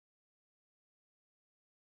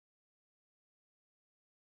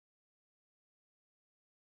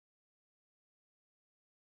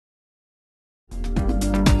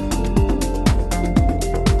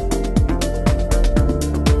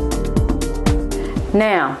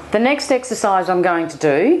Now, the next exercise I'm going to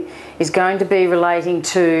do is going to be relating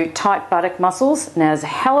to tight buttock muscles. Now, there's a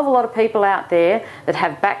hell of a lot of people out there that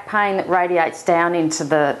have back pain that radiates down into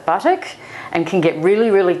the buttock and can get really,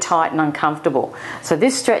 really tight and uncomfortable. So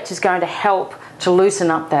this stretch is going to help to loosen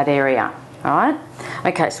up that area. All right?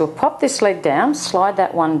 Okay, so we'll pop this leg down, slide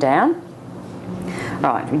that one down.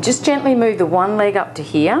 All right, we just gently move the one leg up to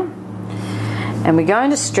here. And we're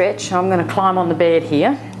going to stretch. I'm going to climb on the bed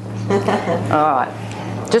here. All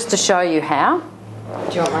right, just to show you how.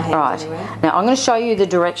 Do you want my hands anywhere? Now I'm going to show you the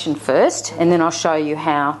direction first, and then I'll show you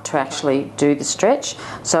how to actually do the stretch.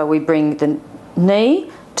 So we bring the knee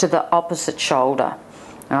to the opposite shoulder.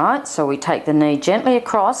 All right, so we take the knee gently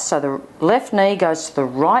across, so the left knee goes to the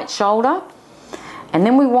right shoulder, and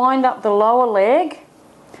then we wind up the lower leg,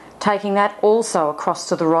 taking that also across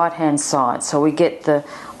to the right hand side, so we get the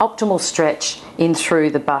optimal stretch in through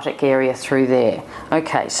the buttock area through there.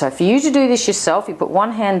 Okay, so for you to do this yourself, you put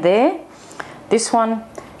one hand there, this one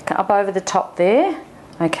up over the top there,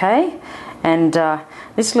 okay, and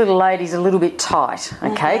this little lady's a little bit tight,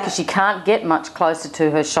 okay, because she can't get much closer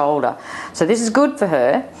to her shoulder, so this is good for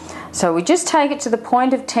her. So we just take it to the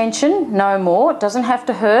point of tension, no more, it doesn't have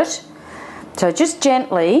to hurt, so just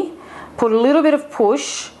gently put a little bit of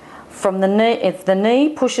push from the knee. If the knee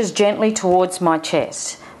pushes gently towards my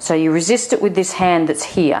chest, so you resist it with this hand that's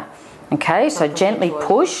here, okay, so gently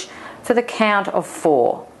push for the count of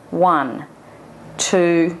 4. 1,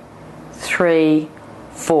 2, 3,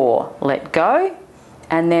 4. Let go,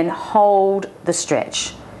 and then hold the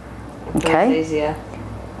stretch. Okay. It's easier.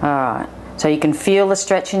 All right. So you can feel the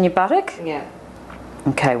stretch in your buttock. Yeah.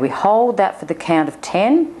 Okay. We hold that for the count of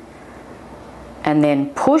 10, and then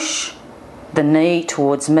push the knee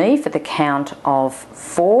towards me for the count of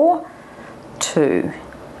 4, 2,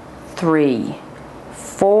 3,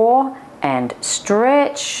 4, and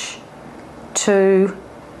stretch. 2,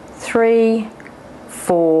 3,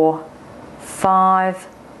 4, 5,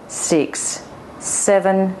 6,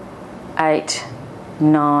 7, 8,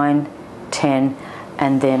 9, 10,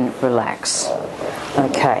 and then relax.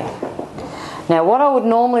 Okay. Now what I would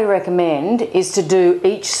normally recommend is to do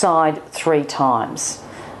each side 3 times.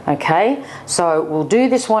 Okay, so we'll do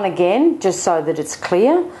this one again just so that it's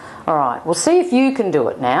clear. All right, we'll see if you can do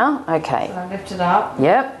it now. Okay. So I lift it up.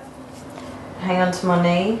 Yep. Hang on to my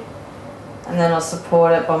knee, and then I'll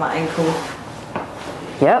support it by my ankle.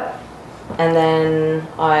 Yep. And then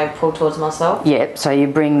I pull towards myself. Yep, so you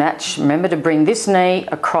bring that, remember to bring this knee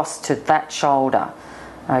across to that shoulder.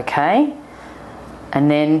 Okay. And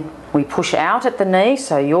then we push out at the knee,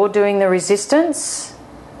 so you're doing the resistance.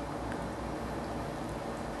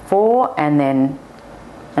 4, and then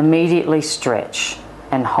immediately stretch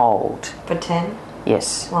and hold. For 10?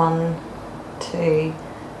 Yes. 1, 2,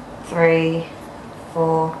 3,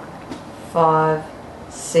 4, 5,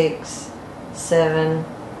 6, 7,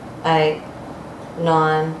 8,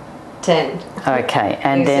 9, 10. Okay,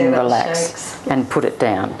 and then relax and put it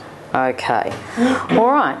down. Okay.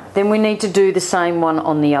 All right, then we need to do the same one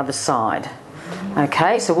on the other side.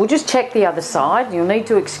 Okay, so we'll just check the other side. You'll need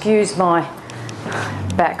to excuse my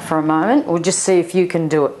back for a moment. We'll just see if you can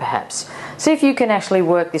do it perhaps. See if you can actually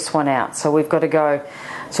work this one out. So we've got to go,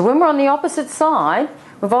 so when we're on the opposite side,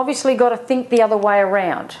 we've obviously got to think the other way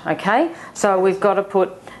around, okay? So we've got to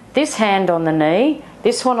put this hand on the knee,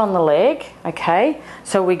 this one on the leg, okay?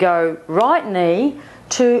 So we go right knee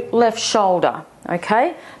to left shoulder,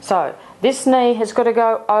 okay? So this knee has got to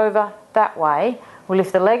go over that way. We'll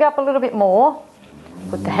lift the leg up a little bit more,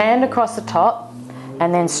 put the hand across the top,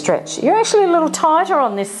 and then stretch. You're actually a little tighter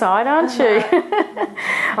on this side, aren't you?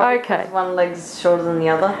 Okay. One leg's shorter than the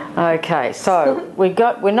other. Okay, so we're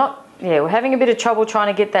having a bit of trouble trying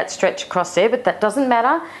to get that stretch across there, but that doesn't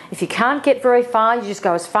matter. If you can't get very far, you just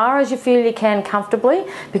go as far as you feel you can comfortably,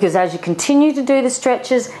 because as you continue to do the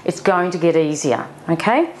stretches, it's going to get easier,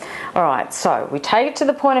 okay? All right, so we take it to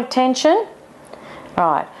the point of tension.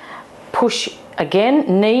 All right, push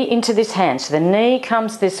again, knee into this hand. So the knee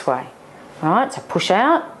comes this way. All right, so push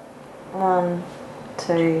out. 1,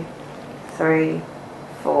 2, 3,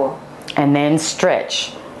 4. And then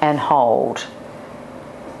stretch and hold.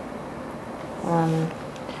 1,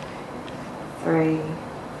 3,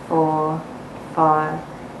 4, 5,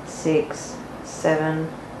 6, 7,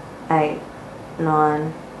 8,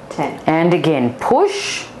 9, 10. And again,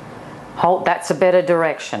 push, hold, that's a better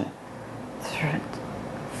direction.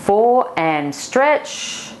 4 and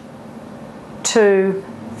stretch. 2,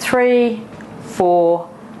 3, 4,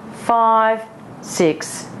 5,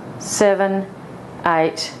 6, 7,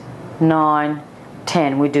 8, 9,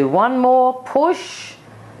 10. We do one more, push,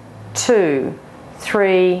 2,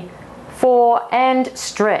 3, 4, and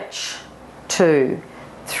stretch. 2,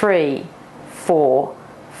 3, 4,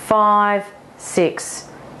 5, 6,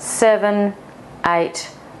 7,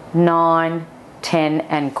 8, 9, 10,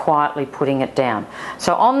 and quietly putting it down.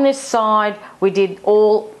 So on this side we did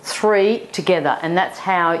all 3 together, and that's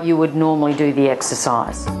how you would normally do the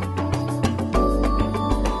exercise.